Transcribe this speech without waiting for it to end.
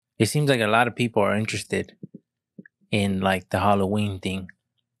it seems like a lot of people are interested in like the Halloween thing,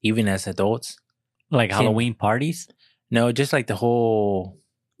 even as adults. Like Halloween parties? No, just like the whole,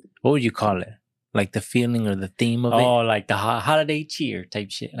 what would you call it? Like the feeling or the theme of it. Oh, like the holiday cheer type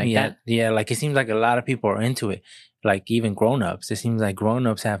shit. Like that? Yeah, like it seems like a lot of people are into it. Like even grown-ups. It seems like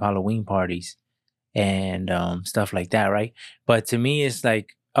grown-ups have Halloween parties and stuff like that, right? But to me, it's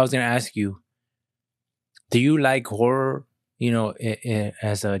like, I was going to ask you, do you like horror,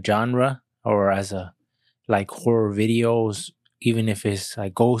 as a genre or as a like horror videos, even if it's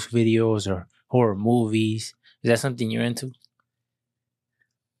like ghost videos or horror movies? Is that something you're into?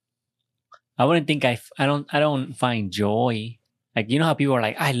 I wouldn't think I don't find joy. Like, you know how people are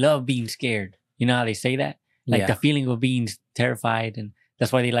like, I love being scared. You know how they say that? Like the feeling of being terrified, and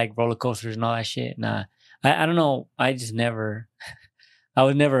that's why they like roller coasters and all that shit. Nah, I don't know. I just never, I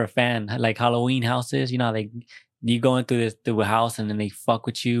was never a fan. Like Halloween houses, you know, you go into a house and then they fuck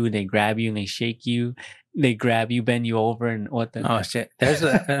with you, they grab you and they shake you, they grab you, bend you over, and what the Oh shit, there's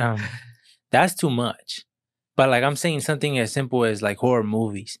that's too much. But like I'm saying something as simple as like horror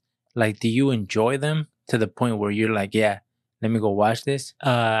movies. Like, do you enjoy them to the point where you're like, yeah, let me go watch this?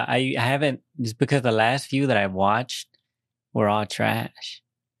 I haven't, just because the last few that I've watched were all trash.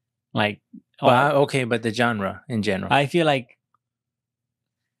 Like, okay, but the genre in general. I feel like,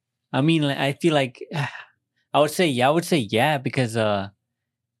 I mean, I feel like I would say yeah because from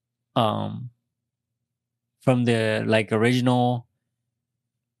the like original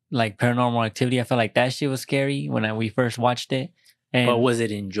like Paranormal Activity, I felt like that shit was scary when we first watched it. But was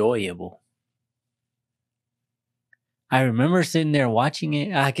it enjoyable? I remember sitting there watching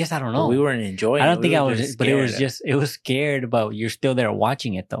it. I guess I don't know. But we weren't enjoying it. I don't think I was, but it was scared, but you're still there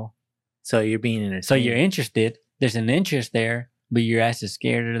watching it though. So you're being entertained. So you're interested. There's an interest there, but your ass is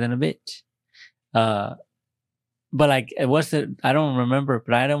scared than a bitch. But like, I don't remember,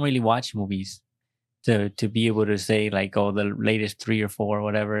 but I don't really watch movies to be able to say like, oh, the latest 3 or 4 or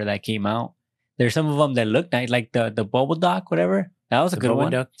whatever that came out. There's some of them that look nice, like the Bubble Doc, whatever. That was a good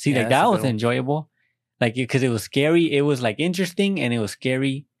one. See, like that was enjoyable. Like, because it was scary. It was like interesting and it was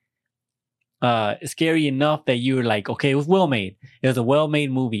scary. Scary enough that you were like, okay, it was well made. It was a well made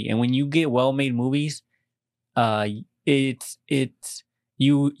movie. And when you get well made movies, it's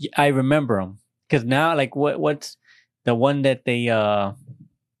I remember them. Because now, like, what's the one that they, what's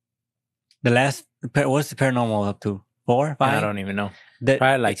the Paranormal up to? 4, 5? I don't even know.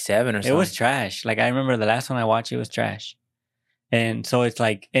 Probably like 7 or something. It was trash. Like, I remember the last one I watched, it was trash. And so it's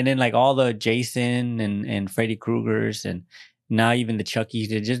like, and then like all the Jason and Freddy Kruegers and now even the Chuckies,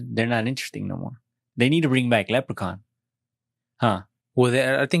 they're not interesting no more. They need to bring back Leprechaun. Huh?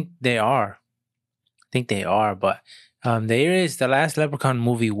 Well, I think they are. But there is, the last Leprechaun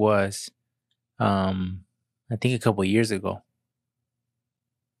movie was, I think a couple of years ago.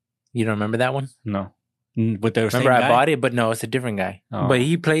 You don't remember that one? No. With the remember I bought it, but no, it's a different guy. Oh. But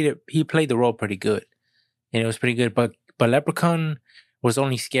he played the role pretty good. And it was pretty good. But Leprechaun was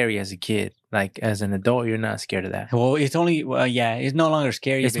only scary as a kid. Like, as an adult, you're not scared of that. Well, it's only, it's no longer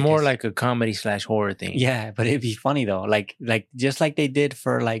scary. It's more like a comedy / horror thing. Yeah, but it'd be funny though. Like just like they did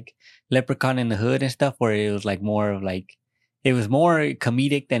for like Leprechaun in the Hood and stuff, where it was like more of like, it was more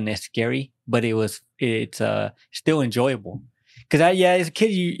comedic than scary, but it's still enjoyable. Because as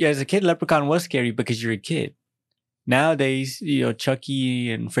a kid, Leprechaun was scary because you're a kid. Nowadays,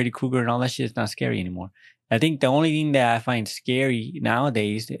 Chucky and Freddy Krueger and all that shit is not scary anymore. I think the only thing that I find scary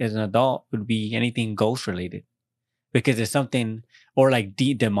nowadays as an adult would be anything ghost related, because it's something, or like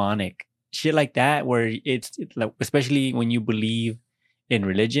demonic shit like that, where it's like, especially when you believe in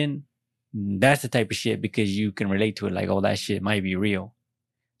religion, that's the type of shit, because you can relate to it. Like, oh, that shit might be real.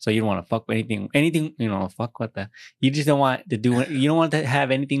 So you don't want to fuck with anything, fuck with that. You just don't want to you don't want to have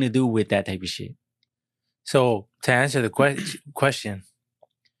anything to do with that type of shit. So to answer the question,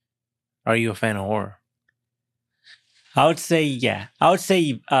 are you a fan of horror? I would say, yeah. I would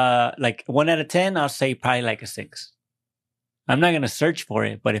say, like 1 out of 10, I'll say probably like a 6. I'm not going to search for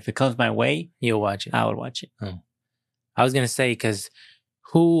it, but if it comes my way, you'll watch it. I would watch it. Oh. I was going to say, because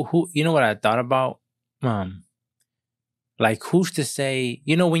who, you know what I thought about? Like, who's to say,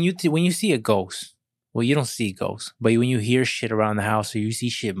 when you see a ghost, well, you don't see ghosts, but when you hear shit around the house or you see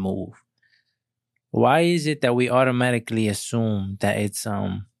shit move, why is it that we automatically assume that it's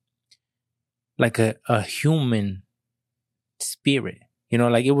like a human spirit?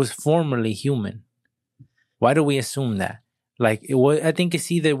 Like it was formerly human. Why do we assume that? Like, I think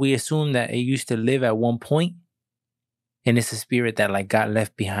it's either we assume that it used to live at one point and it's a spirit that like got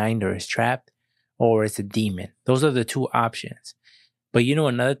left behind or is trapped, or it's a demon. Those are the two options. But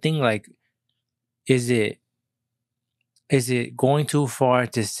another thing, like, is it is it going too far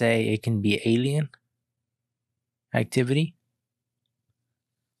to say it can be alien activity?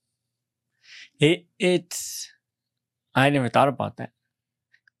 It's. I never thought about that.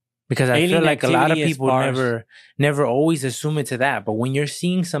 Because I feel Alien like a lot of activity as people far as- never always assume it to that. But when you're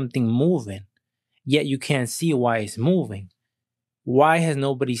seeing something moving, yet you can't see why it's moving, why has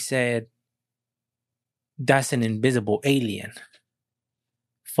nobody said that's an invisible alien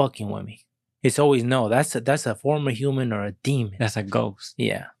fucking with me? It's always no, that's a former human or a demon. That's a ghost.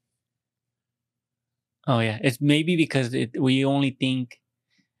 Yeah. Oh yeah, it's maybe because we only think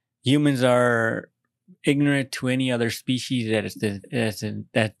humans are ignorant to any other species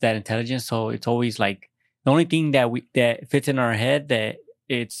that intelligence. So it's always like the only thing that fits in our head that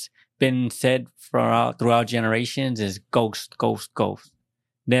it's been said throughout generations is ghost, ghost, ghost.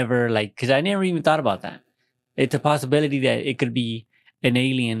 Never like, because I never even thought about that. It's a possibility that it could be an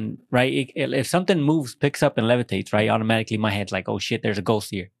alien, right? If something moves, picks up, and levitates, right? Automatically, my head's like, oh shit, there's a ghost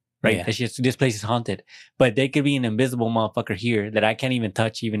here, right? Yeah. That's just, this place is haunted. But there could be an invisible motherfucker here that I can't even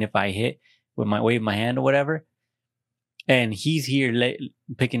touch, even if I hit with my wave my hand or whatever. And he's here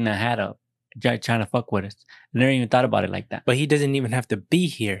picking the hat up, trying to fuck with us. I never even thought about it like that. But he doesn't even have to be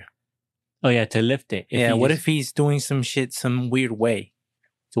here. Oh yeah, to lift it. If he's doing some shit some weird way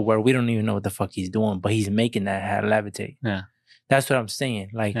to where we don't even know what the fuck he's doing, but he's making that hat levitate? Yeah. That's what I'm saying.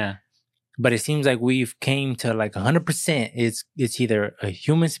 Like, yeah. But it seems like we've came to like 100%. It's either a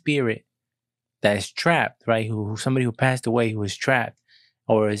human spirit that is trapped, right? Who somebody who passed away who is trapped,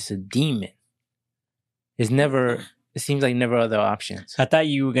 or it's a demon. It's never. It seems like never other options. I thought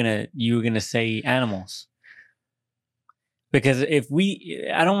you were gonna say animals, because I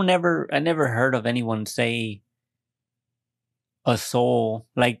never heard of anyone say a soul,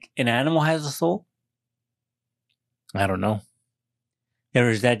 like an animal has a soul. I don't know. Or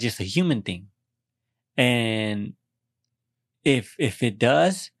is that just a human thing? And if it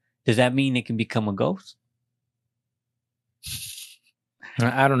does that mean it can become a ghost?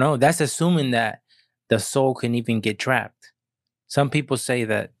 I don't know. That's assuming that the soul can even get trapped. Some people say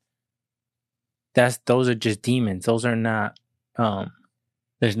that those are just demons. Those are not.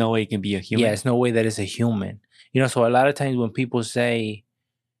 There's no way it can be a human. Yeah, there's no way that it's a human. So a lot of times when people say,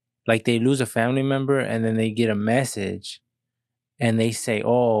 like, they lose a family member and then they get a message and they say,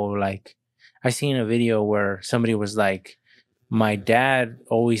 oh, like, I seen a video where somebody was like, my dad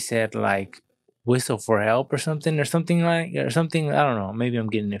always said, like, whistle for help or something, I don't know. Maybe I'm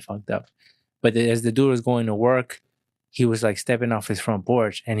getting it fucked up. But as the dude was going to work, he was like stepping off his front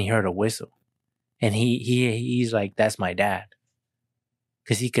porch and he heard a whistle. And he's like, that's my dad.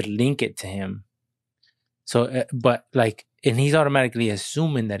 Because he could link it to him. So, but like, and he's automatically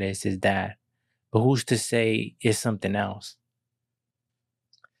assuming that it's his dad. But who's to say it's something else?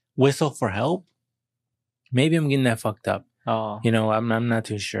 Whistle for help? Maybe I'm getting that fucked up. Oh. I'm not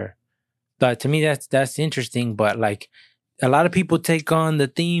too sure. But to me, that's interesting. But like, a lot of people take on the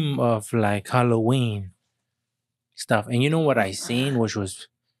theme of like Halloween stuff. And you know what I seen, which was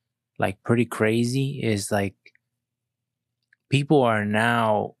like pretty crazy, is like people are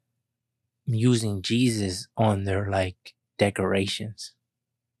now using Jesus on their like decorations.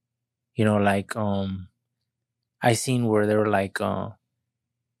 Like I seen where they were like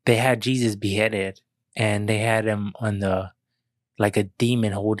they had Jesus beheaded and they had him on the like a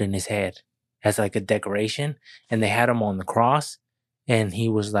demon holding his head as like a decoration, and they had him on the cross and he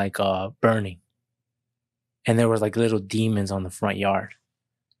was like burning. And there was like little demons on the front yard.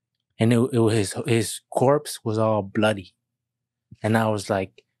 And it was his corpse was all bloody. And I was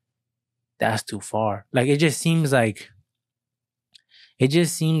like, that's too far. Like it just seems like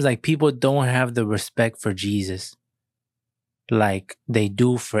people don't have the respect for Jesus like they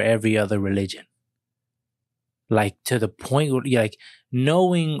do for every other religion. Like to the point where you're like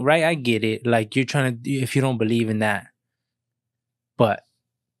knowing, right? I get it. Like you're trying to, if you don't believe in that, but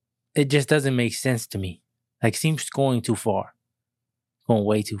it just doesn't make sense to me. Like seems going too far, going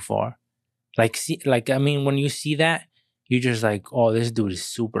way too far. Like, I mean, when you see that, you're just like, oh, this dude is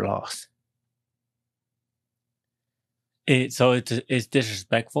super lost. So it's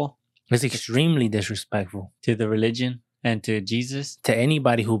disrespectful? It's extremely disrespectful. To the religion and to Jesus? To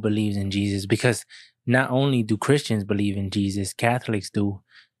anybody who believes in Jesus. Because not only do Christians believe in Jesus, Catholics do,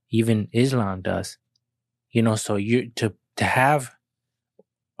 even Islam does. So you to have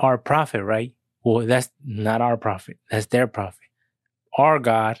our prophet, right? Well, that's not our prophet. That's their prophet. Our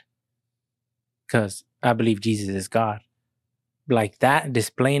God, because I believe Jesus is God. Like that,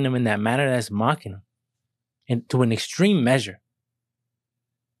 displaying him in that manner, that's mocking him. And to an extreme measure.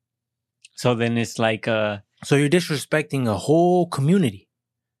 So then it's like So you're disrespecting a whole community.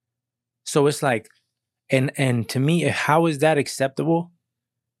 So it's like And to me, how is that acceptable?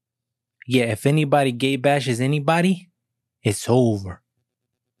 Yeah, if anybody gay bashes anybody, it's over.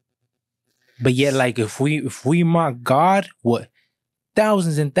 But yet, like if we mock God, what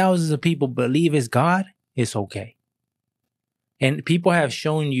thousands and thousands of people believe is God, it's okay. And people have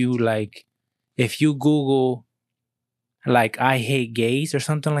shown you, like, if you Google like "I hate gays" or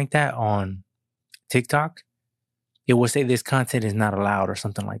something like that on TikTok, it will say this content is not allowed or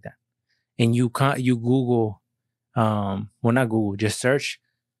something like that. And you Google, well, not Google, just search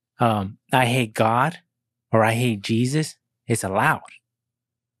 "I hate God" or "I hate Jesus," it's allowed.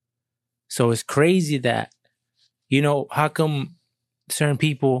 So it's crazy that, how come certain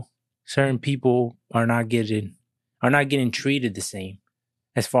people are not getting treated the same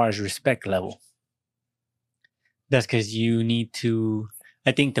as far as respect level. That's because you need to.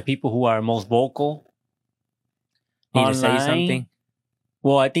 I think the people who are most vocal Need online, to say something.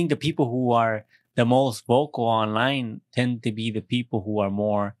 Well, I think the people who are the most vocal online tend to be the people who are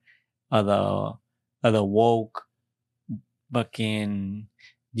more of the woke, fucking,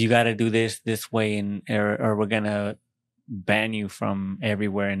 you got to do this way, and or we're gonna ban you from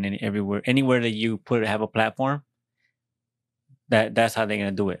everywhere and anywhere that you have a platform. That's how they're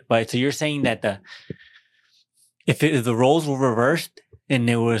gonna do it. But so you're saying that if the roles were reversed and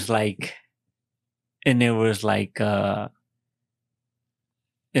it was like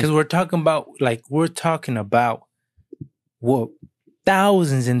Because we're talking about what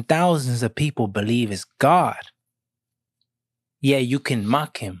thousands and thousands of people believe is God. Yeah, you can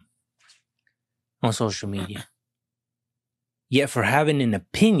mock him on social media. Yet for having an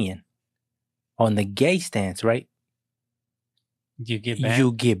opinion on the gay stance, right? You get banned.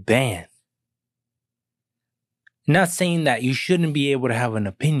 You get banned. Not saying that you shouldn't be able to have an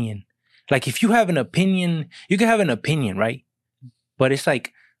opinion. Like if you have an opinion, you can have an opinion, right? But it's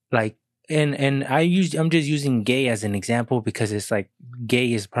like and I'm just using gay as an example because it's like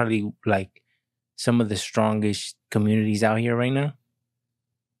gay is probably like some of the strongest communities out here right now.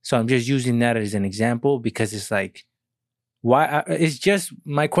 So I'm just using that as an example because it's like, why? It's just,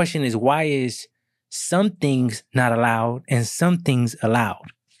 my question is, why is some things not allowed and some things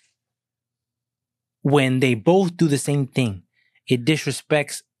allowed? When they both do the same thing, it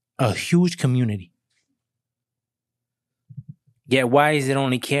disrespects a huge community. Yet why is it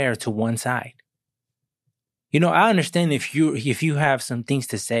only care to one side? I understand if you have some things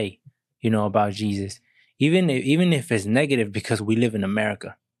to say, about Jesus, even if it's negative because we live in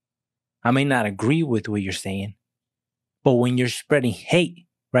America. I may not agree with what you're saying, but when you're spreading hate,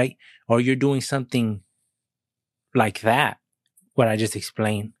 right? Or you're doing something like that, what I just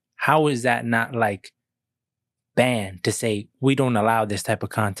explained, how is that not like banned to say we don't allow this type of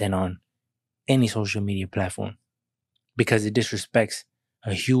content on any social media platform because it disrespects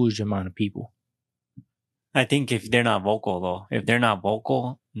a huge amount of people? I think if they're not vocal, though,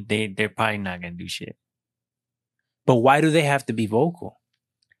 they're probably not gonna do shit. But why do they have to be vocal?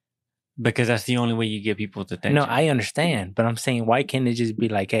 Because that's the only way you get people's attention. No, I understand, but I'm saying, why can't it just be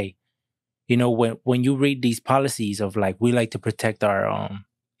like, hey, when you read these policies of like, we like to protect our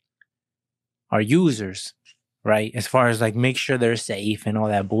users, right? As far as like make sure they're safe and all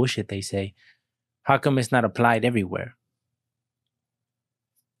that bullshit they say, how come it's not applied everywhere?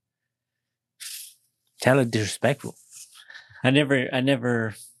 Tell it disrespectful. I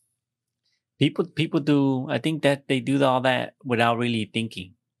never. People do. I think that they do all that without really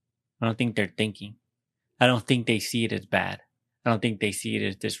thinking. I don't think they're thinking. I don't think they see it as bad. I don't think they see it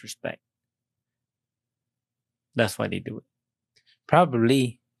as disrespect. That's why they do it.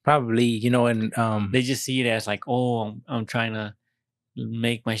 Probably, and they just see it as like, oh, I'm trying to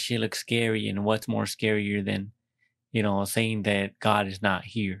make my shit look scary, and what's more scarier than, saying that God is not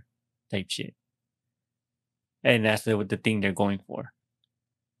here, type shit. And that's the thing they're going for.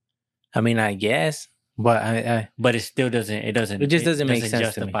 I mean, I guess, but but it still doesn't. It just doesn't make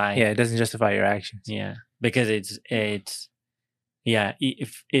sense to me. Yeah, it doesn't justify your actions. Yeah, because it's yeah.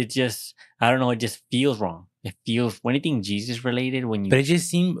 If it just, I don't know, it just feels wrong. It feels, when anything Jesus related, when you. But it just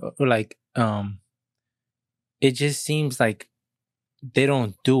seems like they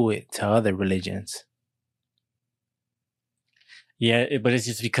don't do it to other religions. Yeah, but it's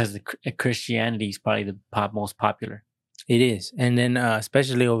just because Christianity is probably the most popular. It is, and then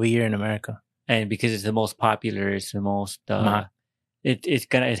especially over here in America, and because it's the most popular, it's the most.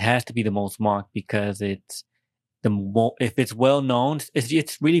 It has to be the most mocked because it's if it's well known,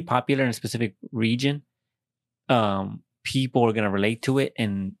 it's really popular in a specific region. People are gonna relate to it,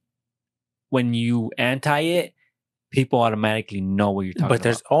 and when you anti it, people automatically know what you're talking about. But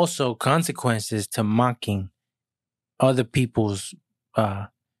there's also consequences to mocking other people's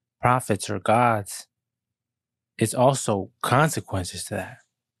prophets or gods. it's also consequences to that.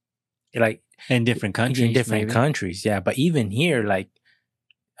 Like in different countries, in different maybe. countries, yeah. But even here, like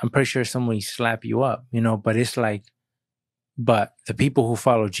I'm pretty sure somebody slap you up, you know. But it's like, but the people who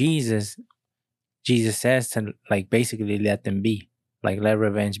follow Jesus, Jesus says to like basically let them be, like let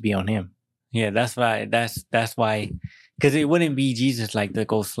revenge be on him. Yeah, that's why. That's why, because it wouldn't be Jesus like to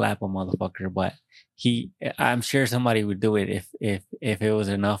go slap a motherfucker, but I'm sure somebody would do it if it was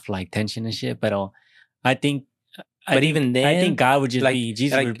enough like tension and shit. But I think, But even then, I think God would just like- be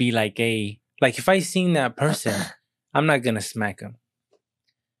Jesus like- would be like a Like if I seen that person, I'm not gonna smack him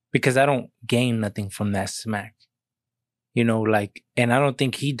because I don't gain nothing from that smack. You know, like, and I don't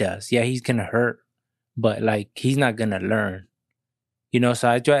think he does. Yeah, he's gonna hurt, but like he's not gonna learn. You know,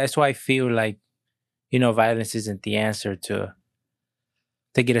 so that's why I feel like, you know, violence isn't the answer to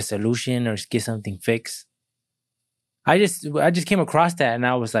get a solution or get something fixed. I just came across that and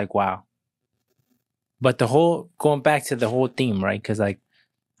I was like, wow. But the whole going back to the whole theme, right? Because like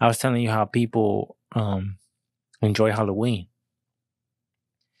I was telling you how people enjoy Halloween.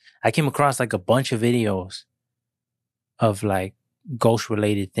 I came across like a bunch of videos of like ghost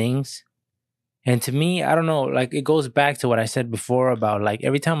related things. And to me, I don't know, like it goes back to what I said before about like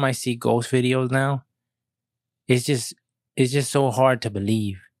every time I see ghost videos now, it's just so hard to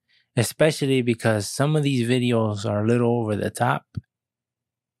believe, especially because some of these videos are a little over the top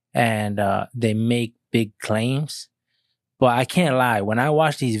and they make big claims. But I can't lie, when I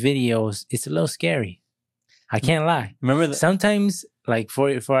watch these videos, it's a little scary. I can't lie. remember Sometimes, like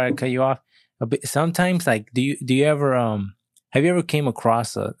before I cut you off, a bit, sometimes like do you ever have you ever came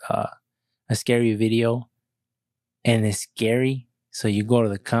across a scary video and it's scary, so you go to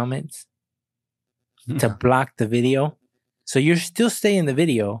the comments to block the video, so you're still staying in the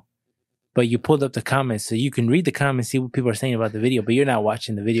video, but you pulled up the comments so you can read the comments, see what people are saying about the video, but you're not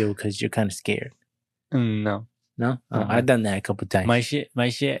watching the video because you're kind of scared. No. No, I've done that a couple times. My shit.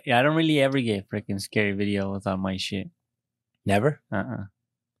 Yeah, I don't really ever get freaking scary videos on my shit. Never.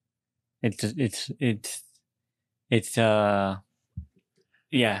 It's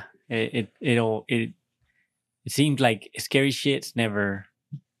yeah. It seems like scary shit's never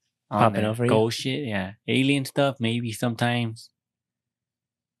on Popping there. up for you? Ghost shit, yeah. Alien stuff, maybe sometimes.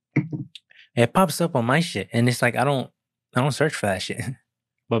 It pops up on my shit, and it's like I don't search for that shit.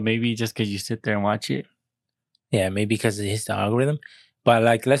 But maybe just because you sit there and watch it. Yeah, maybe because it hits the algorithm. But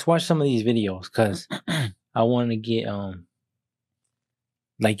like, let's watch some of these videos because I want to get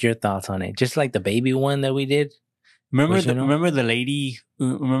like your thoughts on it. Just like the baby one that we did. Remember you know? remember the lady?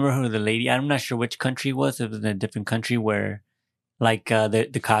 Remember who the lady? I'm not sure which country it was. It was in a different country where, like,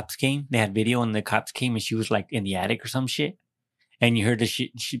 the cops came. They had video, and the cops came, and she was like in the attic or some shit. And you heard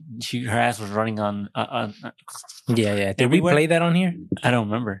the her ass was running on. Yeah. Did everywhere? we play that on here? I don't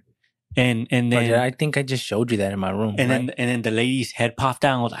remember. And Or then did I think I just showed you that in my room. and right? then the lady's head popped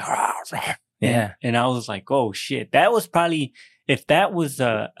down. Was like, "Rah." Yeah. And I was like, oh shit, that was probably, if that was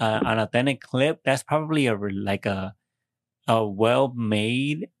an authentic clip, that's probably a well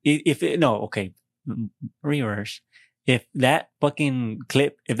made. Reverse. If that fucking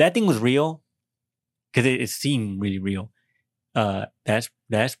clip, if that thing was real, because it seemed really real, that's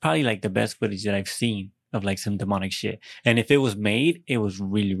probably like the best footage that I've seen of like some demonic shit. And if it was made, it was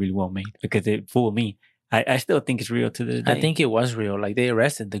really, really well made because it fooled me. I still think it's real to this day. I think it was real. Like they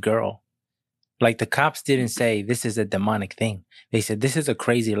arrested the girl. Like the cops didn't say this is a demonic thing. They said this is a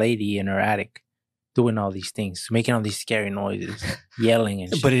crazy lady in her attic doing all these things, making all these scary noises, yelling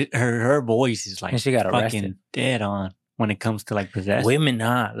and shit. But her voice is like And she got fucking arrested. dead on when it comes to like possessed. Women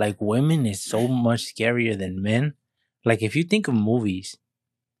not. Like women is so much scarier than men. Like if you think of movies,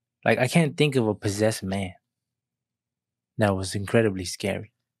 like I can't think of a possessed man that was incredibly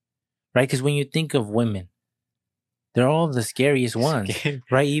scary. Right? Because when you think of women, they're all the scariest ones. Scary.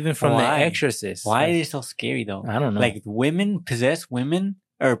 Right? Even from Why? The Exorcist. Why Like, are they so scary though? I don't know. Like possessed women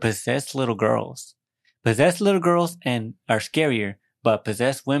or possessed little girls. Possessed little girls are scarier, but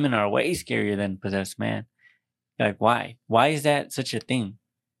possessed women are way scarier than possessed man. Like why? Why is that such a thing?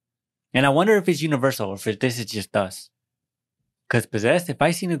 And I wonder if it's universal or if this is just us. Because possessed, if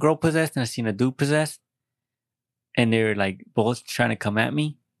I seen a girl possessed and I seen a dude possessed, and they're like both trying to come at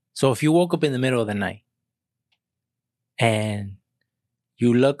me. So if you woke up in the middle of the night and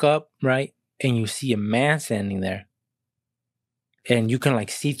you look up, right, and you see a man standing there, and you can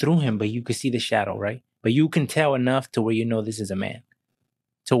like see through him, but you can see the shadow, right? But you can tell enough to where you know this is a man.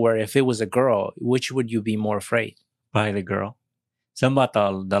 To where if it was a girl, which would you be more afraid? By the girl. Something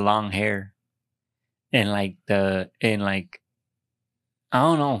about the long hair. And like I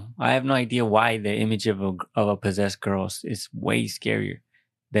don't know. I have no idea why the image of a possessed girl is way scarier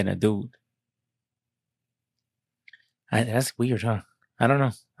than a dude. That's weird, huh? I don't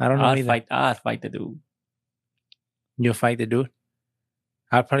know. I don't know either. I'd fight the dude. You'll fight the dude?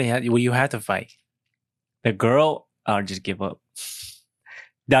 I'll probably have. Well, you have to fight. The girl, I'll just give up.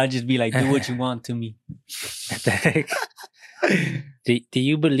 I'll just be like, do what you want to me. What the heck? Do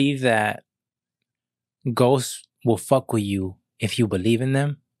you believe that ghosts will fuck with you if you believe in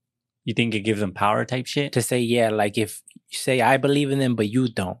them? You think it gives them power type shit? To say, yeah, like if you say, I believe in them, but you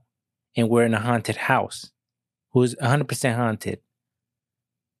don't, and we're in a haunted house, who's 100% haunted,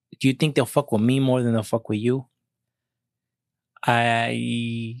 do you think they'll fuck with me more than they'll fuck with you?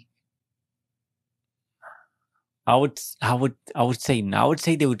 I would say no. I would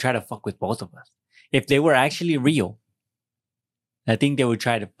say they would try to fuck with both of us. If they were actually real, I think they would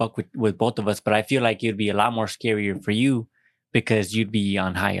try to fuck with both of us, but I feel like it'd be a lot more scarier for you because you'd be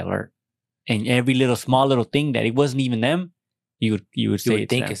on high alert. And every small little thing that it wasn't even them, you would say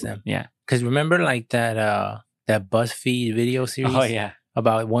it's them. Yeah. Because remember like that BuzzFeed video series? Oh, yeah.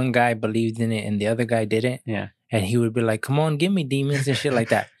 About one guy believed in it and the other guy didn't? Yeah. And he would be like, come on, give me demons and shit like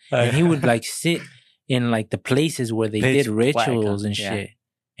that. And he would like sit in like the places where they did rituals and shit.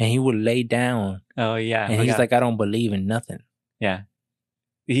 And he would lay down. Oh, yeah. And he's like, I don't believe in nothing. Yeah.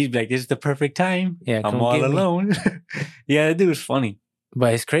 He'd be like, this is the perfect time. Yeah, I'm all alone. Yeah, that dude was funny.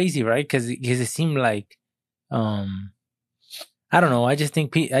 But it's crazy, right? Because it seemed like, I don't know. I just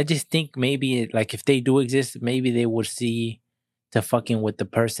think maybe like if they do exist, maybe they would see to fucking with the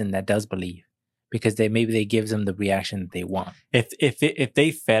person that does believe, because maybe they gives them the reaction that they want. If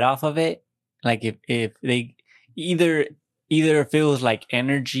they fed off of it, like if they either feels like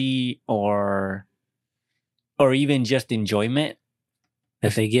energy or even just enjoyment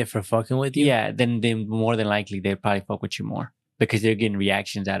that they get for fucking with you, yeah, then more than likely they'd probably fuck with you more because they're getting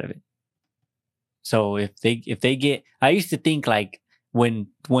reactions out of it. So if they get, I used to think like when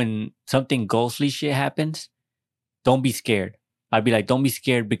something ghostly shit happens, don't be scared. I'd be like, don't be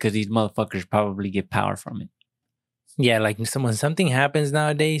scared because these motherfuckers probably get power from it. Yeah, like when something happens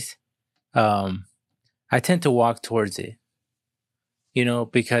nowadays, I tend to walk towards it. You know,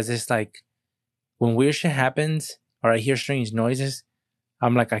 because it's like when weird shit happens or I hear strange noises,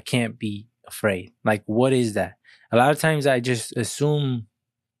 I'm like, I can't be afraid. Like, what is that? A lot of times I just assume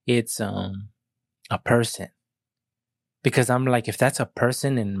it's a person. Because I'm like, if that's a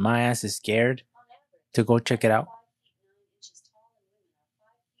person and my ass is scared to go check it out.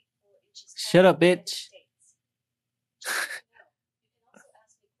 Shut up, bitch.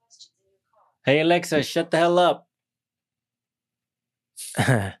 Hey, Alexa, shut the hell up.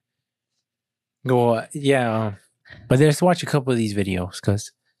 Go, yeah. But let's watch a couple of these videos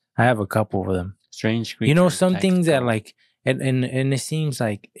because I have a couple of them. Strange creatures. You know, some things that like, and it seems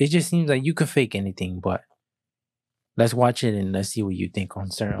like, it just seems like you could fake anything, but let's watch it and let's see what you think on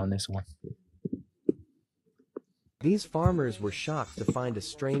this one. These farmers were shocked to find a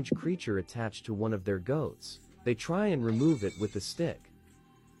strange creature attached to one of their goats. They try and remove it with a stick.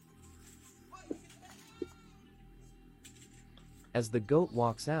 As the goat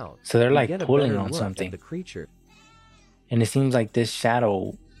walks out, so they're like pulling on something. The creature. And it seems like this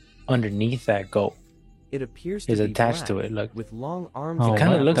shadow underneath that goat it appears to is be attached black, to it. Look, with long arms. It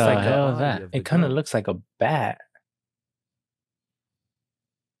kind of looks like it kind of looks like a bat,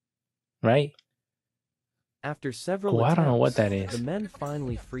 right? After several I don't know what that is. The men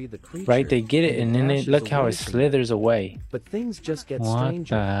finally free the creature. Right, they get it, and then look how it slithers away. But things just get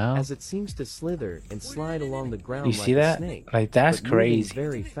stranger as it seems to slither and slide along the ground. You see that? Snake, like that's crazy.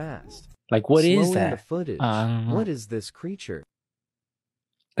 Very fast. Like what is Slowing that? The footage. What is this creature?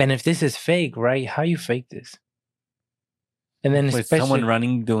 And if this is fake, right? How you fake this? And then with someone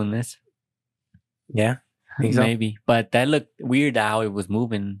running doing this. Yeah, maybe. But that looked weird how it was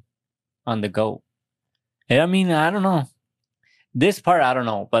moving on the goat. I mean, I don't know. This part, I don't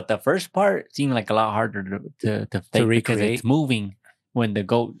know. But the first part seemed like a lot harder to fake because it's moving when the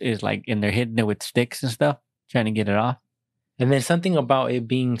goat is like, and they're hitting it with sticks and stuff, trying to get it off. And then something about it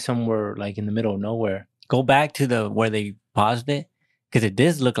being somewhere like in the middle of nowhere. Go back to where they paused it because it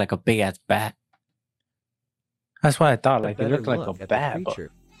does look like a big ass bat. That's what I thought. Like it looked like a bat.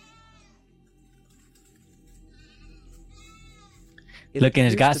 Look, and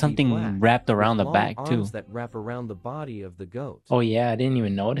it's got something wrapped around the back too. That wrap around the body of the goat. Oh yeah, I didn't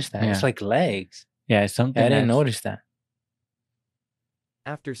even notice that. Yeah. It's like legs. Yeah, it's something. I didn't notice that.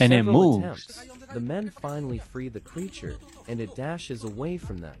 After several attempts, the men finally free the creature, and it dashes away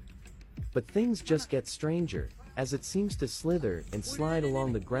from them. But things just get stranger as it seems to slither and slide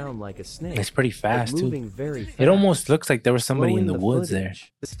along the ground like a snake. It's pretty fast too. Moving very fast. It almost looks like there was somebody in the woods there.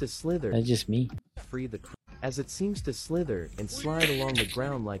 It's to slither. That's just me. Free the as it seems to slither and slide along the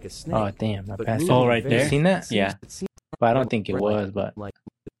ground like a snake. Oh damn! I passed right there. You seen that? Yeah. but I don't think it was. But like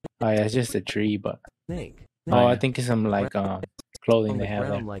oh yeah, it's just a tree. But snake. oh, I yeah. think it's some like clothing On they the have there.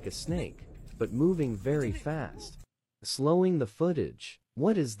 ground like a snake, but moving very fast, slowing the footage.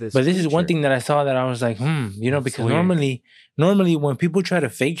 What is this? But this is one creature? thing that I saw that I was like, That's because weird. normally when people try to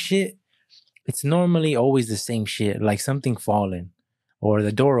fake shit, it's normally always the same shit, like something falling, or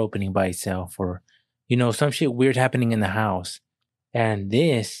the door opening by itself, or some shit weird happening in the house. And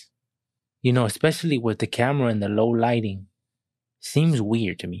this, especially with the camera and the low lighting, seems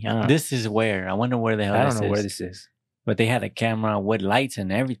weird to me. I don't know. This is where I wonder where the hell I this don't know where is. this is. But they had a camera with lights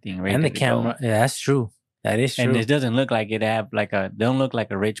and everything, right? And the camera, yeah, that's true. That is true. And it doesn't look like it have like a. Don't look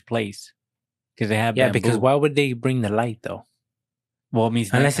like a rich place because they have Yeah, bamboo. because why would they bring the light though? Well, it means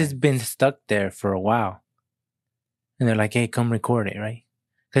Unless nighttime. it's been stuck there for a while. And they're like, hey, come record it, right?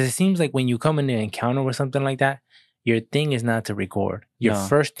 Because it seems like when you come in an encounter with something like that, your thing is not to record. Your No.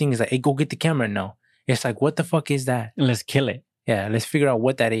 first thing is like, hey, go get the camera. No. It's like, what the fuck is that? Let's kill it. Yeah, let's figure out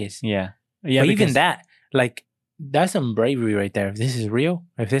what that is. Yeah. Yeah. But even because- that, like, that's some bravery right there. If this is real,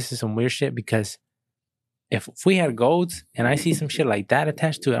 if this is some weird shit, because if we had goats and I see some shit like that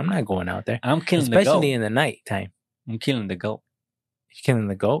attached to it, I'm not going out there. I'm killing the goat. Especially in the nighttime. I'm killing the goat. You're killing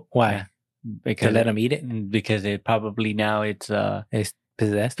the goat? Why? Yeah. To Because let them eat it? Because it probably now It's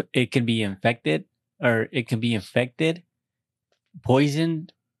possessed? it can be infected, or it can be infected,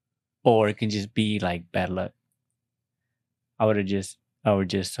 poisoned, or it can just be like bad luck. I would just Well,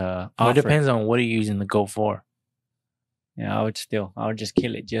 it offer it. depends on what are you using the goat for. Yeah, I would just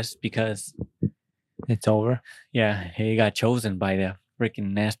kill it just because. It's over. Yeah, he got chosen by the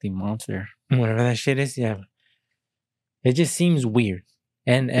freaking nasty monster. Whatever that shit is, yeah. It just seems weird.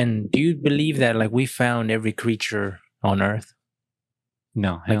 And do you believe that like we found every creature on Earth?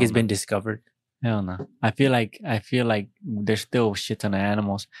 No, Like it's no. been discovered? Hell no. I feel like there's still shit ton of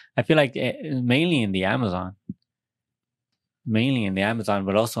animals. I feel like mainly in the Amazon. Mainly in the Amazon,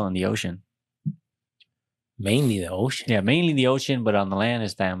 but also in the ocean. Mainly the ocean. Yeah, mainly the ocean, but on the land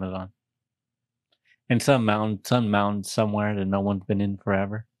is the Amazon. And some mountain somewhere that no one's been in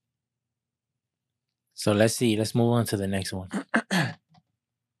forever. So let's see. Let's move on to the next one.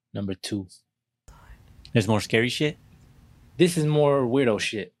 Number 2. There's more scary shit. This is more weirdo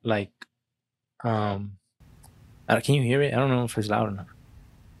shit. Like, can you hear it? I don't know if it's loud enough.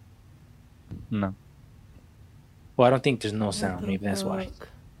 No. Well, I don't think there's no sound. Maybe that's why.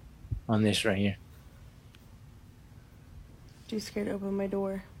 On this right here. Too scared to open my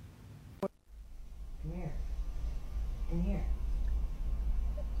door. Come here. In here.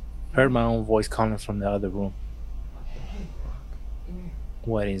 Heard my own voice calling from the other room. Come here.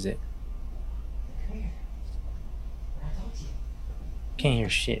 What is it? Come here. I told you. Can't hear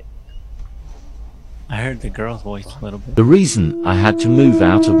shit. I heard the girl's voice a little bit. The reason I had to move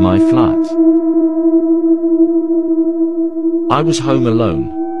out of my flat. I was home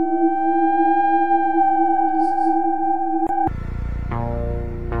alone.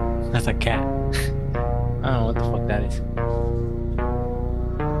 That's a cat. I don't know what the fuck that is.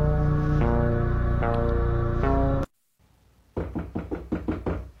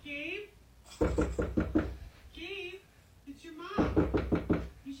 Gabe? Gabe? It's your mom.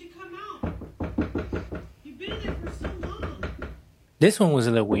 You should come out. You've been there for so long. This one was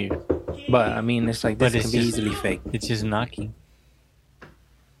a little weird. But I mean, it's like this But it's can be just- easily faked. It's just knocking.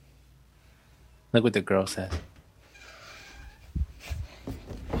 Look what the girl said.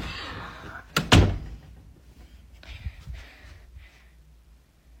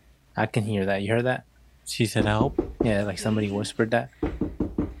 I can hear that. You heard that? She said, I hope. Yeah, like somebody whispered that.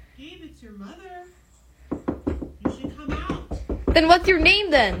 Gabe, it's your mother. You should come out. Then what's your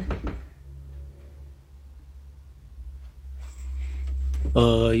name then?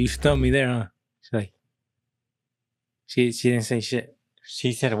 You stumped me there, huh? She's like, she didn't say shit.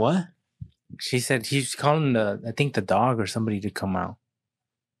 She said what? She said he's calling I think the dog or somebody to come out.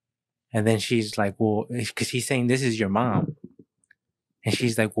 And then she's like, well, because he's saying this is your mom. And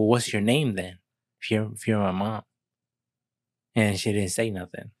she's like, well, what's your name then? If you're my mom. And she didn't say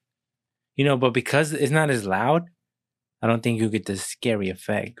nothing. But because it's not as loud, I don't think you get the scary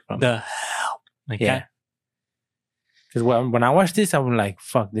effect from it. The hell? Like Yeah. that? Because when I watched this, I was like,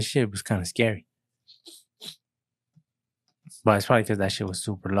 fuck, this shit was kind of scary. But it's probably because that shit was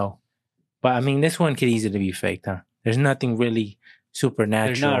super low. But I mean, this one could easily be faked, huh? There's nothing really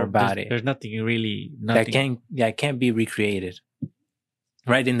supernatural about it. There's nothing really. That can't be recreated.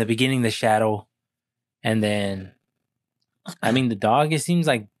 Right in the beginning, the shadow, and then, I mean, the dog. It seems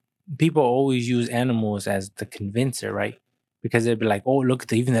like people always use animals as the convincer, right? Because they'd be like, "Oh, look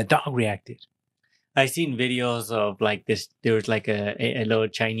at even the dog reacted." I seen videos of like this. There was like a little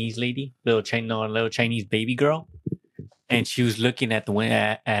Chinese lady, little Chinese baby girl, and she was looking at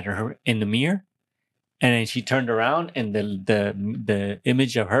at her in the mirror, and then she turned around, and the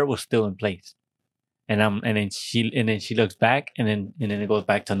image of her was still in place. And then she looks back, and then it goes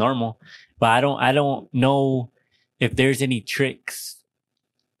back to normal. But I don't know if there's any tricks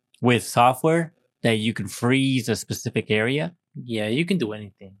with software that you can freeze a specific area. Yeah, you can do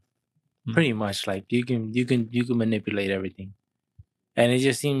anything. Pretty much, like you can manipulate everything. And it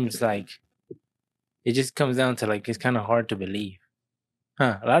just seems like it just comes down to like it's kind of hard to believe.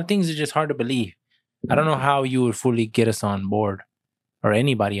 A lot of things are just hard to believe. I don't know how you would fully get us on board or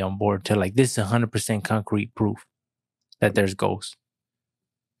anybody on board to like this is 100% concrete proof that there's ghosts.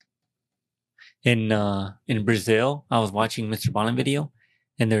 In Brazil, I was watching Mr. Ballin video,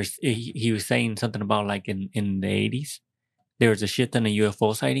 and he was saying something about like in the 80s, there was a shit ton of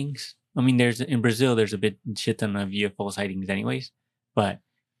UFO sightings. I mean, in Brazil, there's a shit ton of UFO sightings anyways, but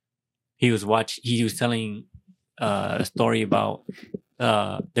he was telling a story about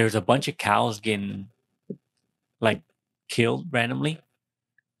there's a bunch of cows getting like killed randomly,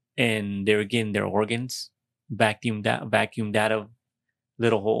 and they were getting their organs vacuumed out of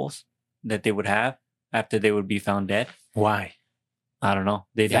little holes that they would have after they would be found dead. Why? I don't know.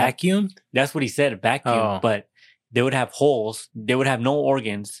 They vacuumed? That's what he said, vacuum. But they would have holes. They would have no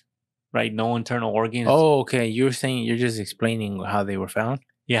organs, right? No internal organs. Oh, okay. You're just explaining how they were found?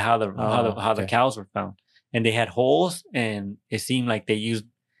 Yeah, how the cows were found. And they had holes, and it seemed like they used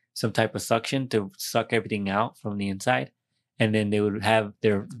some type of suction to suck everything out from the inside. And then they would have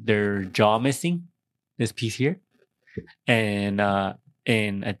their jaw missing, this piece here. And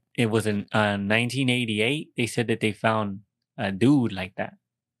it was in 1988. They said that they found a dude like that,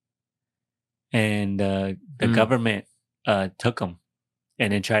 and the government took him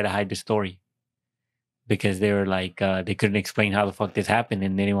and then tried to hide the story because they were like they couldn't explain how the fuck this happened,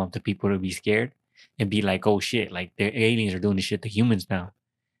 and they didn't want the people to be scared and be like, oh shit, like the aliens are doing this shit to humans now.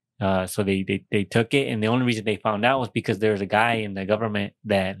 So they took it, and the only reason they found out was because there was a guy in the government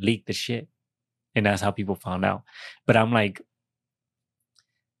that leaked the shit, and that's how people found out. But I'm like,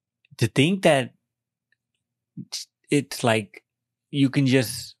 to think that it's like you can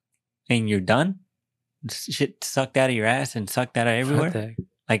just, and you're done, shit sucked out of your ass and sucked out of everywhere.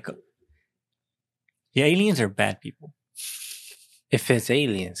 Like, yeah, aliens are bad people. If it's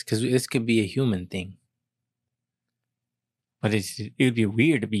aliens, because this could be a human thing. But it would be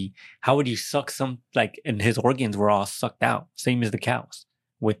weird to be, how would you suck and his organs were all sucked out, same as the cows,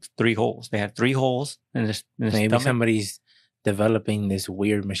 with 3 holes. They had 3 holes in his Maybe stomach. Somebody's developing this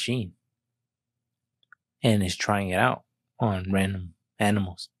weird machine and is trying it out on random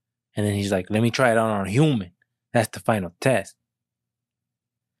animals. And then he's like, let me try it out on a human. That's the final test.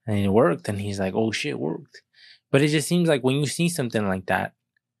 And it worked. And he's like, oh shit, worked. But it just seems like when you see something like that,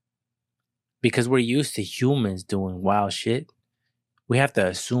 because we're used to humans doing wild shit, we have to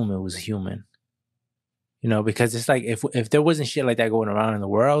assume it was human. You know, because it's like if there wasn't shit like that going around in the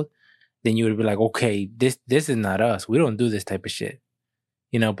world, then you would be like, okay, this is not us. We don't do this type of shit.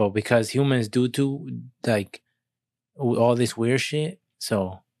 You know, but because humans do too, like all this weird shit,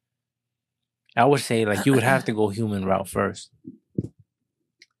 so I would say like you would have to go human route first.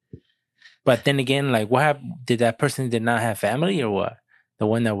 But then again, like what happened? Did that person did not have family or what? The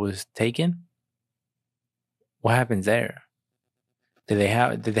one that was taken? What happens there? Did they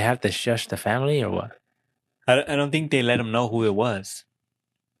have to shush the family or what? I don't think they let him know who it was.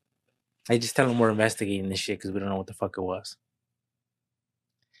 I just tell them we're investigating this shit because we don't know what the fuck it was.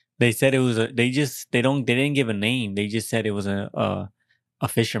 They said it was they didn't give a name. They just said it was a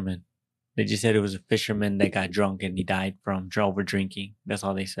fisherman. They just said it was a fisherman that got drunk and he died from over drinking. That's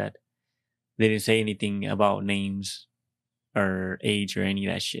all they said. They didn't say anything about names or age or any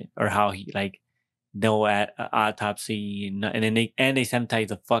of that shit, or how he no autopsy, and then they sanitized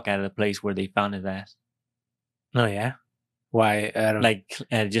the fuck out of the place where they found his ass. Oh yeah, why? I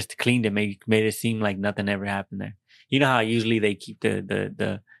don't just cleaned it, made it seem like nothing ever happened there. You know how usually they keep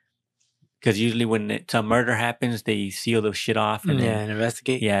the because usually when some murder happens, they seal the shit off and and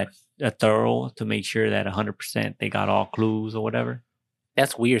investigate. Yeah, a thorough to make sure that 100% they got all clues or whatever.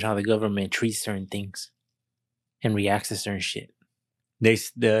 That's weird how the government treats certain things and reacts to certain shit.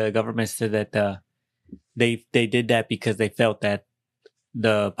 The government said that they did that because they felt that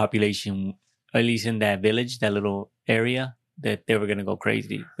the population, at least in that village, that little area, that they were gonna go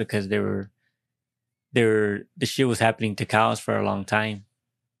crazy because the shit was happening to cows for a long time,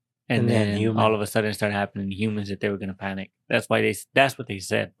 and then all of a sudden it started happening to humans, that they were gonna panic. That's what they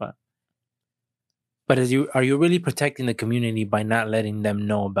said. But are you really protecting the community by not letting them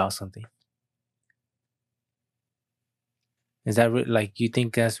know about something? Is that like you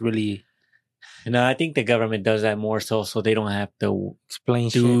think that's really No, I think the government does that more so they don't have to Explain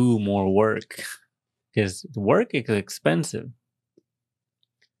shit. do more work. Because work is expensive.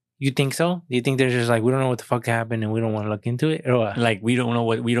 You think so? Do you think they're just like, we don't know what the fuck happened and we don't want to look into it? Or what? Like we don't know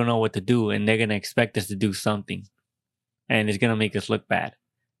what to do, and they're gonna expect us to do something, and it's gonna make us look bad,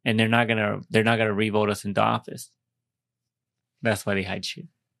 and they're not gonna re-vote us into office. That's why they hide shit.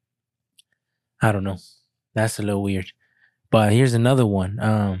 I don't know. That's a little weird. But here's another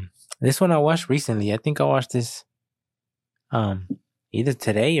one. This one I watched recently. I think I watched this either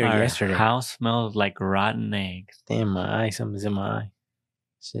today or Our yesterday. house smells like rotten eggs. Damn, my eye. Something's in my eye.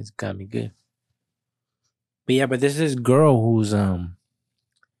 Shit's got me good. But yeah, but there's this girl who's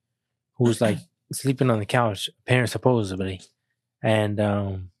like sleeping on the couch, apparently supposedly.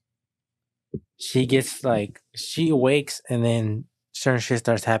 And she gets like, she awakes and then certain shit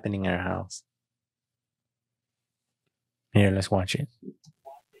starts happening in her house. Here, let's watch it.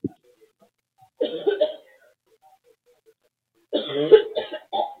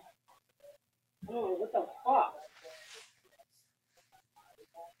 Oh, what the fuck?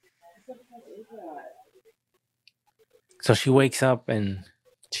 So she wakes up and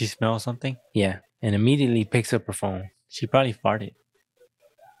She smells something. yeah, and immediately picks up her phone. She probably farted.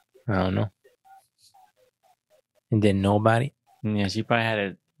 I don't know. And then nobody. Yeah, she probably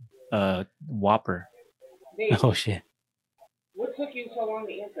had a Whopper. Babe, Oh shit. what took you so long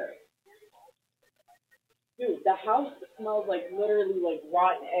to answer? Dude, the house smells like literally like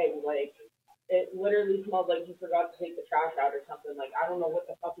rotten egg. Like, it literally smells like you forgot to take the trash out or something. Like, I don't know what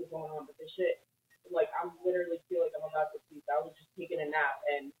the fuck is going on, but this shit, like, I'm literally feel like I'm about to sleep. I was just taking a nap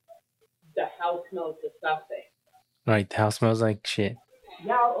and the house smells disgusting. Right, the house smells like shit.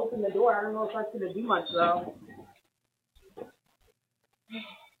 Yeah, I'll open the door. I don't know if that's gonna do much though.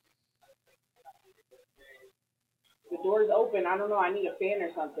 The door's open. I don't know. I need a fan or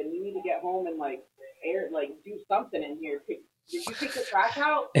something. You need to get home and like air, like do something in here. Did you take the trash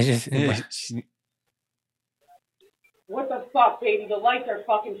out? It's just She- What the fuck, baby? The lights are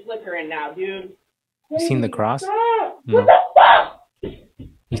fucking flickering now, dude. You seen the cross? Stop! No. What the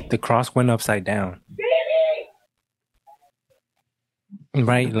fuck, the cross went upside down. baby?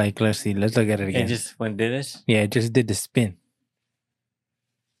 Right? Like, let's see. Let's look at it again. It just when did this? Yeah, it just did the spin.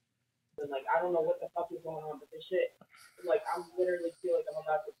 Like, I don't know what the fuck is going on, but this shit, like, I'm literally feel like I'm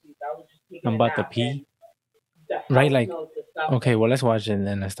about to sleep. I was just taking I'm a about to nap, pee? and the house Right, like- smells disgusting. Okay, well, let's watch it and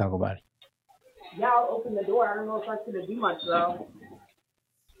then let's talk about it. Yeah, I'll open the door. I don't know if that's gonna do much though.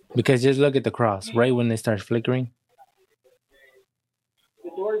 Because just look at the cross. Right when it starts flickering.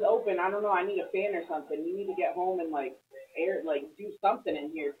 The door's open. I don't know. I need a fan or something. You need to get home and like air, like do something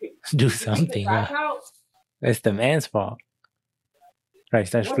in here. Do Did you take something. the trash Huh? out? That's the man's fault. Right,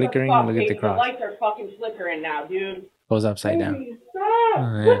 starts What flickering. the fuck, Look at baby? the The cross. lights are fucking flickering now, dude. Goes upside down. Baby, stop!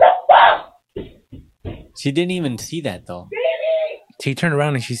 Oh, What yeah. the fuck, She didn't even see that though. baby? She turned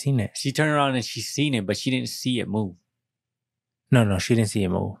around and she seen it. She turned around and she seen it, but she didn't see it move. No, she didn't see it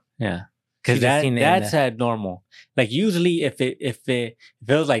move. Yeah, She because just seen it in that's the- abnormal. Like usually, if it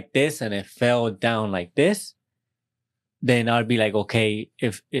was like this and it fell down like this, then I'd be like, okay,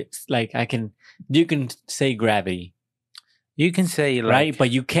 if it's like you can say gravity, You can say, like, right? But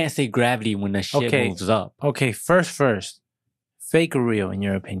you can't say gravity when the shit Okay. moves up. okay, first, fake or real in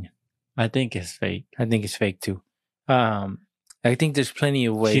your opinion? I think it's fake. I think it's fake too. I think there's plenty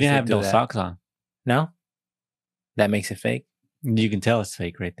of ways. She didn't to have do no that. socks on. No, that makes it fake. You can tell it's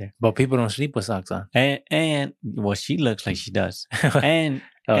fake right there. But people don't sleep with socks on. And well, she looks like she does. And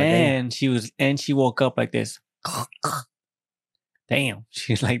Oh, damn. she woke up like this. Damn.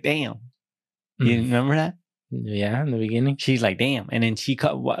 She's like, damn. You Mm. remember that? Yeah, in the beginning. She's like, damn. And then she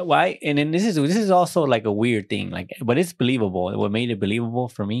cut why? And then this is also like a weird thing. Like, but it's believable. What made it believable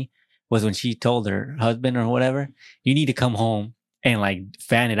for me was when she told her husband or whatever, you need to come home and like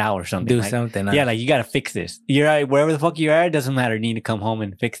fan it out or something. Do Like, something. yeah, like you gotta fix this. You're right, wherever the fuck you are, it doesn't matter. You need to come home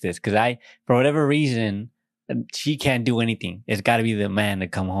and fix this. Cause for whatever reason, she can't do anything. It's gotta be the man to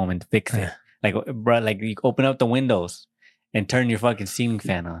come home and fix it. Like, bro, like you open up the windows and turn your fucking ceiling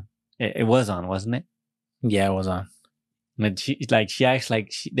fan on. It was on, wasn't it? Yeah, it was on. And she acts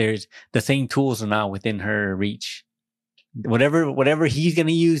like there's the same tools are now within her reach. Whatever he's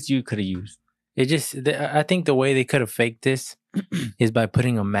gonna use, you could have used. It just, I think the way they could have faked this is by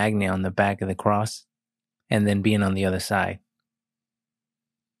putting a magnet on the back of the cross and then being on the other side.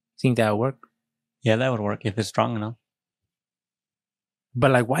 Think that would work? Yeah, that would work if it's strong enough.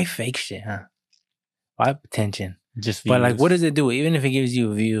 But like, why fake shit, huh? Why attention? Just But like, views. what does it do? Even if it gives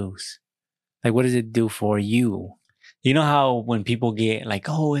you views, like, what does it do for you? You know how when people get like,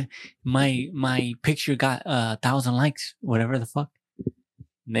 oh, my picture got 1,000 likes, whatever the fuck.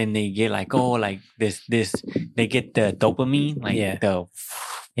 then they get like, oh, like this, they get the dopamine, like Yeah. the.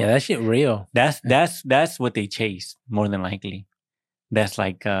 Yeah, that shit real. That's what they chase more than likely. That's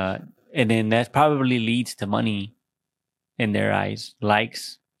like, and then that probably leads to money in their eyes,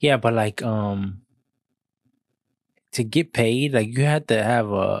 likes. Yeah, but like to get paid, like you had to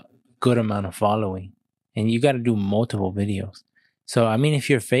have a good amount of following, and you got to do multiple videos. So I mean, if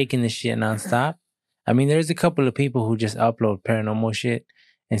you're faking this shit nonstop, I mean, there's a couple of people who just upload paranormal shit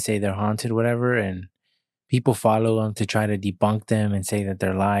and say they're haunted, whatever, and people follow them to try to debunk them and say that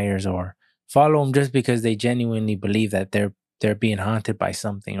they're liars, or follow them just because they genuinely believe that they're being haunted by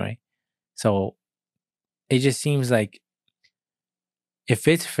something, right? So it just seems like if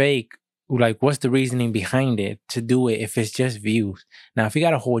it's fake, like what's the reasoning behind it to do it if it's just views? Now, if you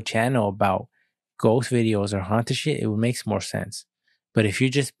got a whole channel about ghost videos or haunted shit, it would make more sense. But if you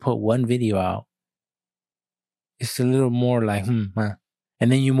just put one video out, it's a little more like, huh.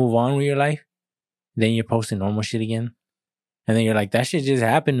 And then you move on with your life, then you're posting normal shit again. And then you're like, that shit just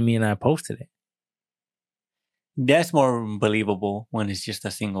happened to me and I posted it. That's more believable when it's just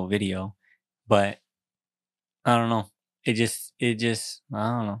a single video. But I don't know. It just I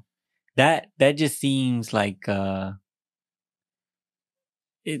don't know. That just seems like I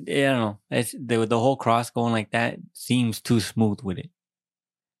don't know. It's the whole cross going like that seems too smooth with it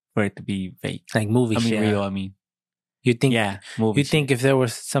for it to be fake. Like movie shit. Real, I mean. You think movie you think if there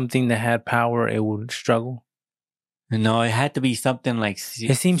was something that had power, it would struggle? No, it had to be something like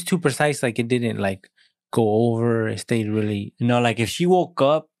it seems too precise, like it didn't like go over, it stayed really like if she woke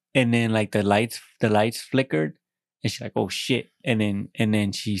up and then like the lights flickered and she's like, oh shit, and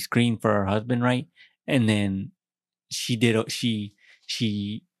then she screamed for her husband, right? And then the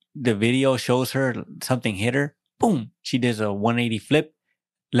video shows her something hit her, boom, she does a 180 flip,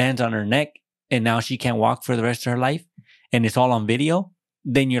 lands on her neck, and now she can't walk for the rest of her life, and it's all on video.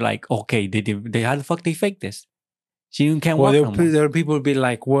 Then you're like, okay, they how the fuck they fake this? She even can't walk no more. There are people would be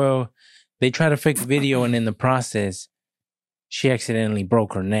like, well, they try to fake the video and in the process she accidentally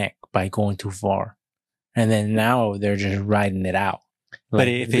broke her neck by going too far. And then now they're just riding it out. But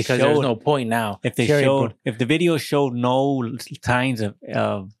if it because showed, there's no point now. If the video showed no signs of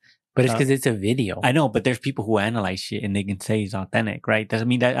but it's because it's a video. I know, but there's people who analyze shit and they can say it's authentic, right? Doesn't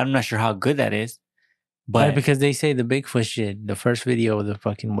mean that I'm not sure how good that is. But right, because they say the Bigfoot shit, the first video, the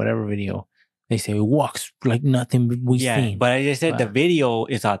fucking whatever video, they say it walks like nothing we've seen. But I just said the video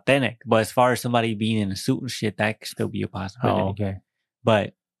is authentic. But as far as somebody being in a suit and shit, that could still be a possibility. Oh, okay.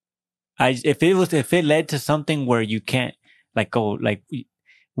 But if it led to something where you can't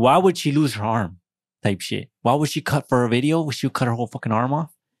why would she lose her arm? Type shit. Why would she cut for a video? Would she cut her whole fucking arm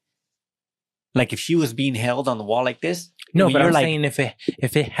off? Like if she was being held on the wall like this? No, but I'm saying if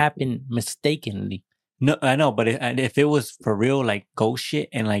it happened mistakenly. No, I know, but if it was for real, like ghost shit,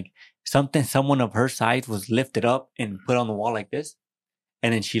 and like someone of her size was lifted up and put on the wall like this,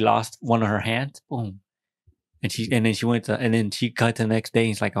 and then she lost one of her hands, boom, and then she cut the next day.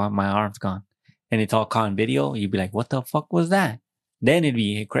 And it's like, oh, my arm's gone, and it's all caught on video. You'd be like, what the fuck was that? Then it'd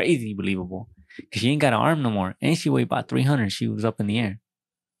be crazy believable because she ain't got an arm no more, and she weighed about 300. She was up in the air.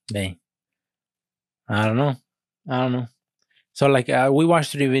 Dang. I don't know. So like we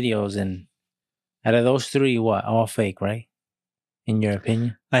watched 3 videos, and out of those 3, what, all fake, right? In your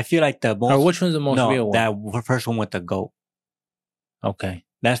opinion? I feel like the most... Or which one's the most real one? That first one with the goat. Okay.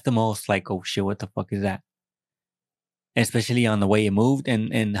 That's the most like, oh shit, what the fuck is that? Especially on the way it moved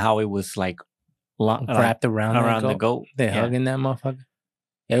and how it was like... wrapped around the goat. They're hugging that motherfucker.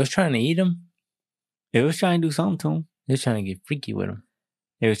 It was trying to eat him. It was trying to do something to him. It was trying to get freaky with him.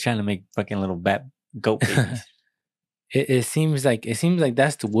 It was trying to make fucking little goat babies. It seems like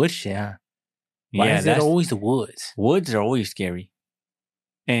that's the wood shit, huh? Why is it always the woods? Woods are always scary.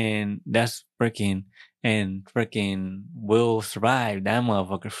 And that's freaking Will survive. That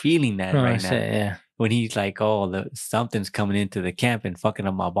motherfucker feeling that right now. Yeah. When he's like, oh, something's coming into the camp and fucking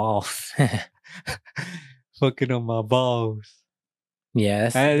up my balls. Fucking up my balls. Yeah.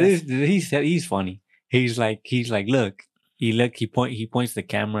 He's funny. He's like, look. He points the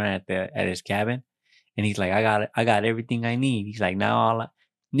camera at his cabin, and he's like, I got everything I need. He's like,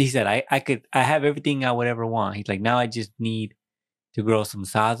 he said, I have everything I would ever want. He's like, now I just need to grow some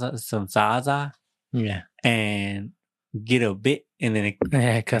saza. Yeah. And get a bit, and then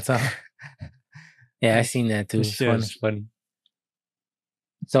it cuts off. Yeah, I seen that too. It's funny.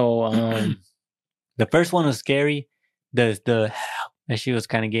 So, the first one was scary. That she was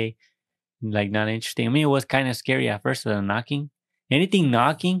kind of gay. Like not interesting. I mean, it was kind of scary at first with the knocking. Anything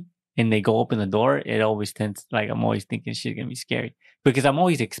knocking and they go open the door, it always tends, like I'm always thinking shit's gonna be scary because I'm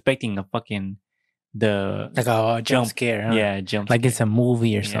always expecting a fucking the Like a jump scare, huh? Yeah, jump like scare. it's a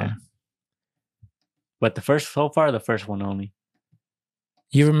movie or Yeah. something. But the first one only.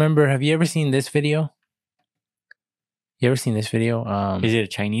 You remember? Have you ever seen this video? You ever seen this video? Is it a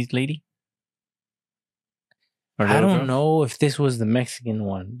Chinese lady? Or I little don't girl? know if this was the Mexican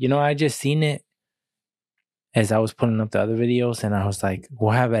one. You know, I just seen it as I was putting up the other videos, and I was like,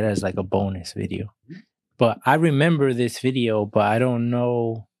 we'll have it as like a bonus video. But I remember this video, but I don't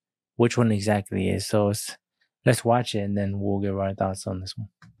know which one exactly it is. So let's watch it, and then we'll give our thoughts on this one.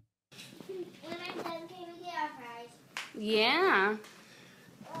 When I'm done, can we get our fries? Yeah.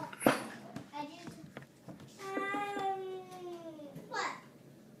 I just, what?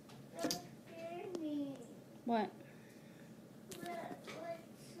 Don't scare me. What?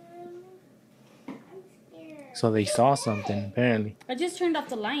 I'm scared. So they saw something, apparently. I just turned off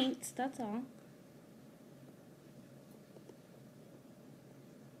the lights. That's all.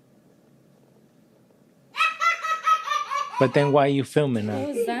 But then why are you filming What now?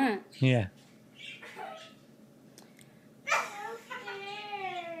 was that? Yeah.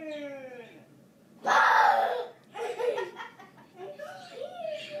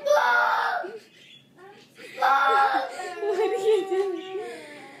 What are you doing?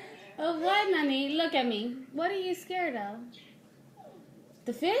 Oh, what, Nanny? Look at me. What are you scared of?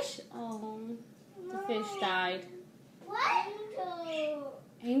 The fish? Oh, the fish died. What?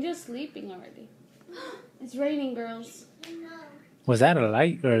 Angel's sleeping already. It's raining, girls. No. Was that a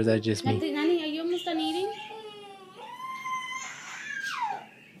light, or is that just me? Nanny, are you almost done eating?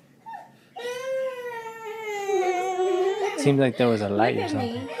 Seems like there was a light Look or at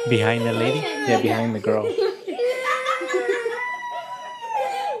something. me. Behind the lady? Yeah, behind the girl.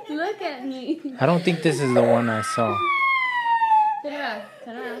 Look at me. I don't think this is the one I saw. Turn around.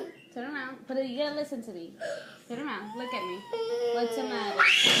 Turn around. Turn around. But you gotta listen to me. Turn around. Look at me. What's the matter?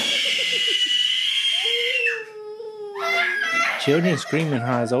 Children screaming,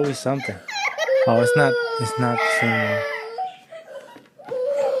 huh? It's always something. Oh, it's not the same one.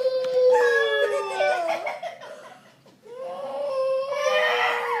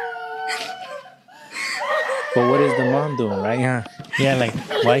 But what is the mom doing, right? Huh? Yeah, like,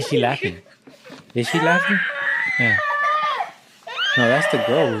 why is she laughing? Is she laughing? Yeah. No, that's the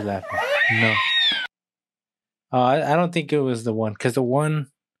girl who's laughing. No. I don't think it was the one, because the one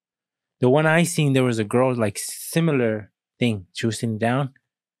I seen, there was a girl like similar thing. She was sitting down,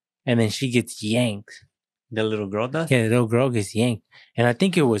 and then she gets yanked. The little girl does? Yeah, the little girl gets yanked, and I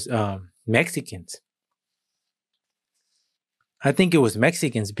think it was Mexicans. I think it was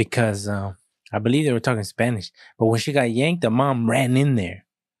Mexicans because I believe they were talking Spanish. But when she got yanked, the mom ran in there,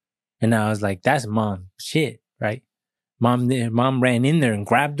 and I was like, "That's mom shit, right?" Mom ran in there and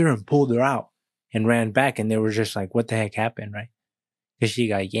grabbed her and pulled her out and ran back, and they were just like, "What the heck happened?" Right? Because she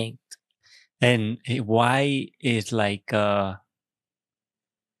got yanked. And why is like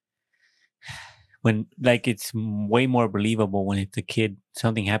when like it's way more believable when it's a kid,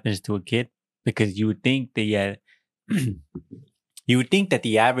 something happens to a kid, because you would think that you would think that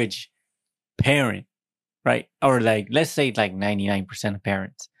the average parent, right, or like let's say like 99% of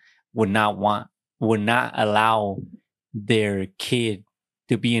parents would not allow their kid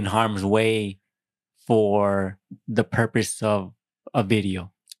to be in harm's way for the purpose of a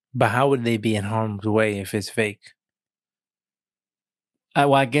video. But how would they be in harm's way if it's fake?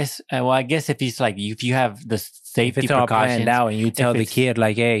 Well, I guess if it's like if you have the If safety it's all precautions, planned out and you tell the it's- kid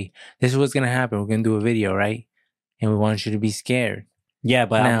like, "Hey, this is what's gonna happen. We're gonna do a video, right? And we want you to be scared." yeah,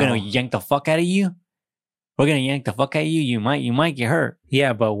 but I'm No. gonna yank the fuck out of you. We're gonna yank the fuck out of you. You might get hurt.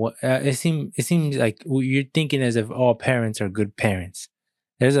 Yeah, but it seems like you're thinking as if all parents are good parents.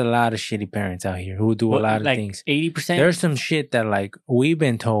 There's a lot of shitty parents out here who do a lot of like things. 80%. There's some shit that like we've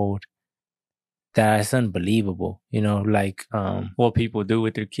been told that it's unbelievable. You know, like what people do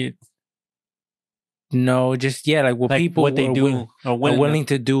with their kids, no, just like what like people what they are do or willing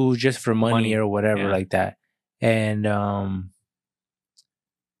to do just for money or whatever Yeah. like that. And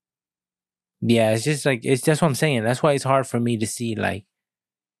yeah, it's just like that's what I'm saying. That's why it's hard for me to see like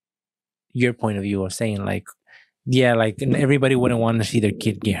your point of view of saying like, yeah, like everybody wouldn't want to see their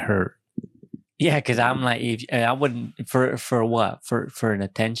kid get hurt. Yeah, because I'm like, if I wouldn't for what for an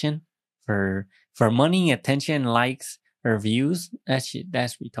attention for money, attention, likes or views. That's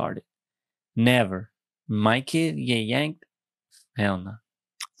retarded. Never. My kid get yanked. Hell no.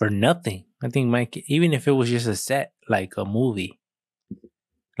 For nothing. I think my kid, even if it was just a set like a movie,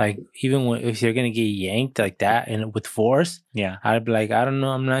 like even if you're gonna get yanked like that and with force, Yeah. I'd be like, I don't know,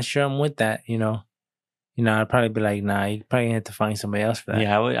 I'm not sure I'm with that. You know, I'd probably be like, nah, you probably have to find somebody else for that.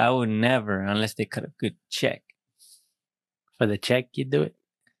 Yeah, I would never unless they cut a good check. For the check, you do it.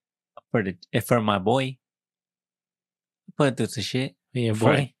 for my boy. Put through some shit. Yeah,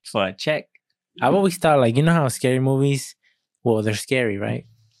 boy. For a check. I've always thought, like, you know how scary movies, well, they're scary, right?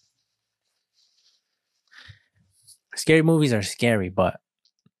 Scary movies are scary, but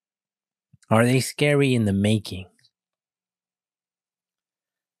are they scary in the making?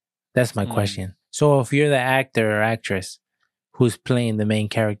 That's my question. So if you're the actor or actress who's playing the main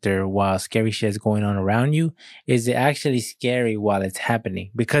character while scary shit is going on around you, is it actually scary while it's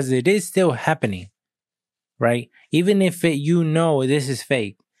happening? Because it is still happening, right? Even if you know this is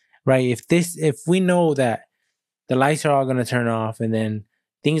fake, right? If we know that the lights are all going to turn off and then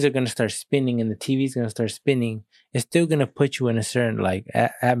things are going to start spinning and the TV is going to start spinning, it's still going to put you in a certain like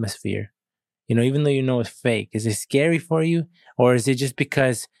atmosphere. You know, even though you know it's fake, is it scary for you? Or is it just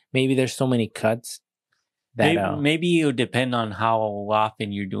because maybe there's so many cuts that maybe it'll depend on how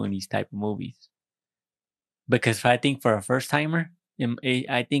often you're doing these type of movies. Because I think for a first timer,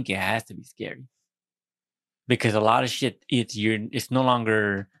 I think it has to be scary. Because a lot of shit, it's no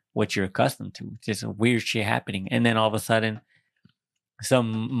longer what you're accustomed to. It's just weird shit happening, and then all of a sudden,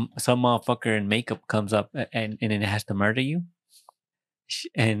 some motherfucker in makeup comes up and it has to murder you.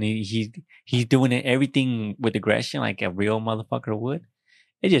 And he's doing everything with aggression like a real motherfucker would.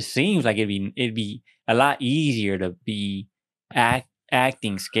 It just seems like it'd be a lot easier to be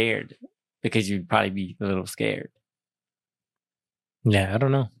acting scared because you'd probably be a little scared. Yeah, I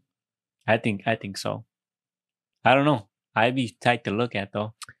don't know. I think so. I don't know. I'd be tight to look at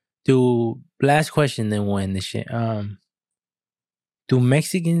though. Last question, then we'll end this shit. Do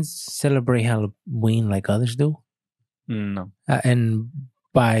Mexicans celebrate Halloween like others do? No. And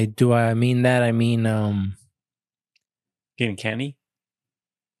do I mean that? I mean, getting candy?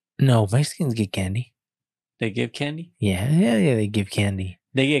 No, Mexicans get candy. They give candy? Yeah, they give candy.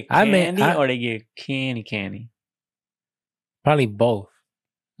 They get candy or they get candy? Probably both.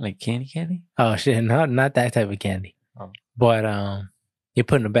 Like candy? Oh shit, not that type of candy. Oh. But you're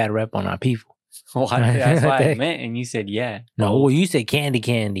putting a bad rep on our people. Well, that's why I meant, and you said yeah. No, you said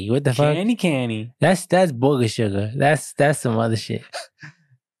candy. What the fuck? Candy. That's booger sugar. That's some other shit.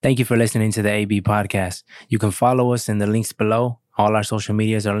 Thank you for listening to the AB podcast. You can follow us in the links below. All our social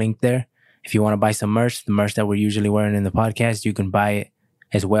medias are linked there. If you want to buy some merch, the merch that we're usually wearing in the podcast, you can buy it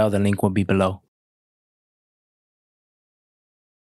as well. The link will be below.